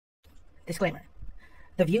Disclaimer.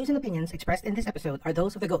 The views and opinions expressed in this episode are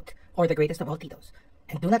those of the GOAT, or the greatest of all Titos,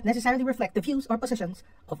 and do not necessarily reflect the views or positions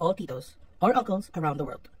of all Titos or uncles around the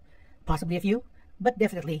world. Possibly a few, but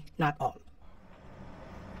definitely not all.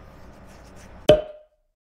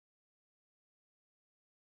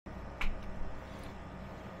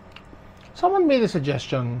 Someone made a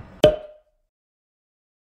suggestion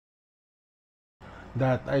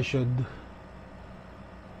that I should,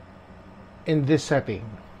 in this setting,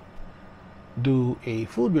 do a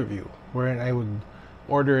food review wherein I would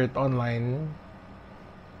order it online,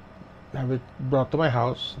 have it brought to my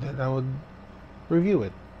house, then I would review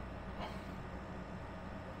it.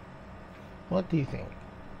 What do you think?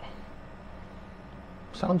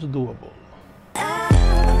 Sounds doable.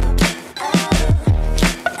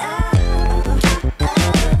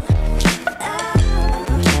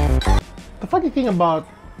 The funny thing about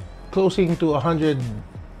closing to 100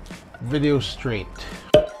 videos straight,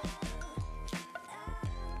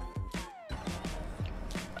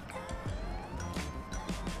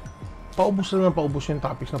 paubos na paubos yung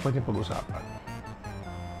topics na pwedeng pag-usapan.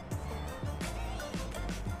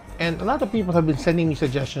 And a lot of people have been sending me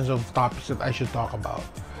suggestions of topics that I should talk about.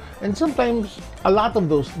 And sometimes, a lot of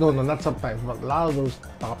those, no, not sometimes, but a lot of those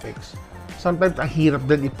topics, sometimes ang hirap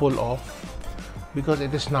din i-pull off because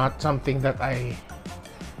it is not something that I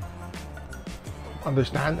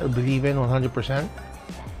understand or believe in 100%.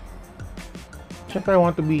 Siyempre,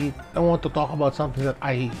 I want to talk about something that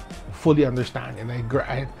I fully understand and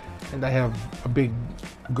I have a big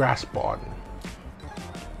grasp on.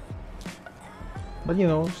 But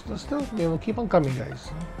still, keep on coming,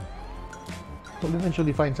 guys. We'll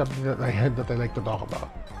eventually find something that I like to talk about.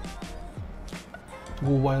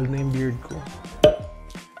 Go wild na yung beard ko.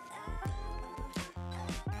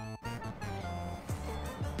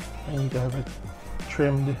 I need to have it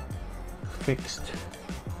trimmed, fixed.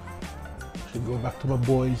 Should go back to my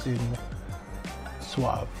boys in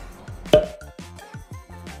Suave.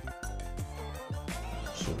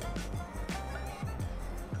 So,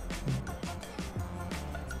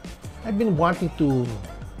 I've been wanting to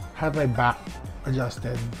have my back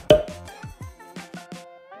adjusted.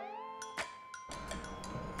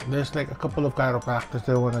 There's like a couple of chiropractors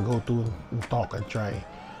that I want to go to and talk and try.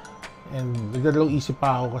 And nagdadalawang isip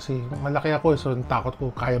pa ako kasi malaki ako, so takot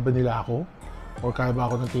ko kaya ba nila ako or kaya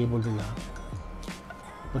ba ako ng table nila.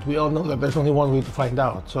 But we all know that there's only one way to find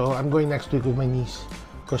out. So I'm going next week with my niece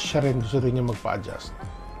because siya rin gusto rin niya magpa-adjust.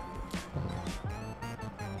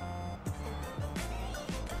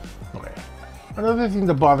 Okay. Another thing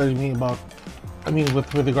that bothers me with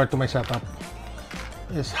regard to my setup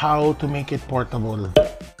is how to make it portable.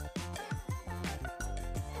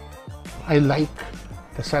 I like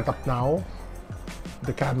the setup now,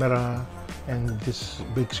 the camera and this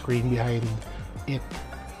big screen behind it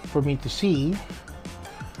for me to see,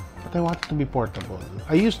 but I want it to be portable.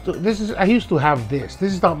 I used to have this.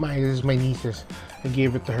 This is not mine, this is my niece's. I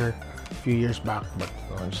gave it to her a few years back, but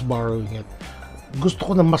I'm just borrowing it. Gusto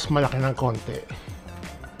ko na mas malaki ng konti.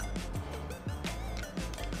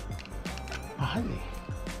 Mahal eh.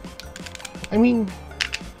 I mean,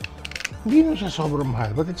 hindi na siya sobrang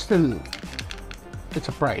mahal, but it's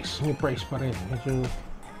a price. May price pa rin. Medyo,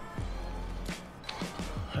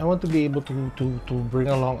 I want to be able to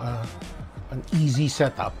bring along an easy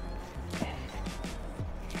setup.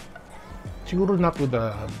 Siguro not with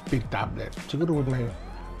a big tablet. Siguro with my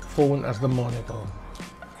phone as the monitor.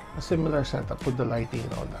 A similar setup with the lighting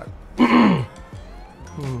and all that.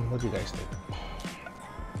 What do you guys think?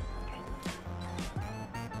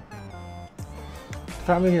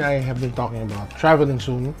 Family and I have been talking about traveling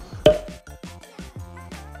soon.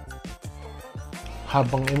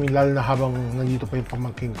 Lalo na habang nandito pa yung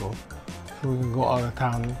pamangkin ko. So we can go out of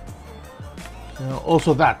town.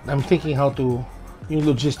 Also that, I'm thinking yung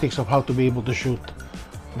logistics of how to be able to shoot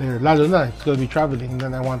there. Lalo na, it's going to be traveling.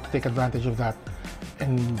 Then I want to take advantage of that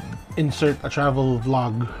and insert a travel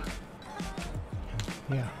vlog.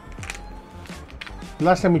 Yeah.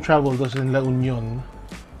 Last time we traveled was in La Union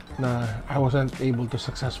na I wasn't able to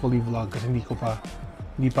successfully vlog kasi hindi pa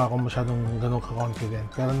ako masyadong ganun ka-confident.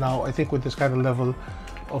 Pero now, I think with this kind of level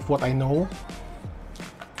of what I know,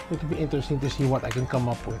 it would be interesting to see what I can come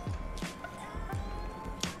up with.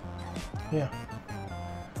 Yeah.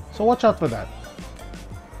 So watch out for that.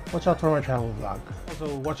 Watch out for my travel vlog.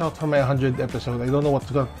 Also, watch out for my 100th episode. I don't know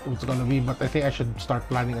what's gonna be, but I think I should start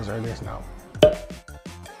planning as early as now.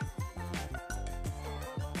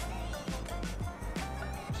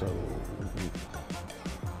 So,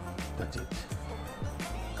 that's it.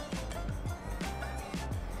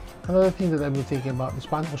 Another thing that I've been thinking about is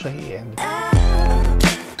paano ko siya i-end.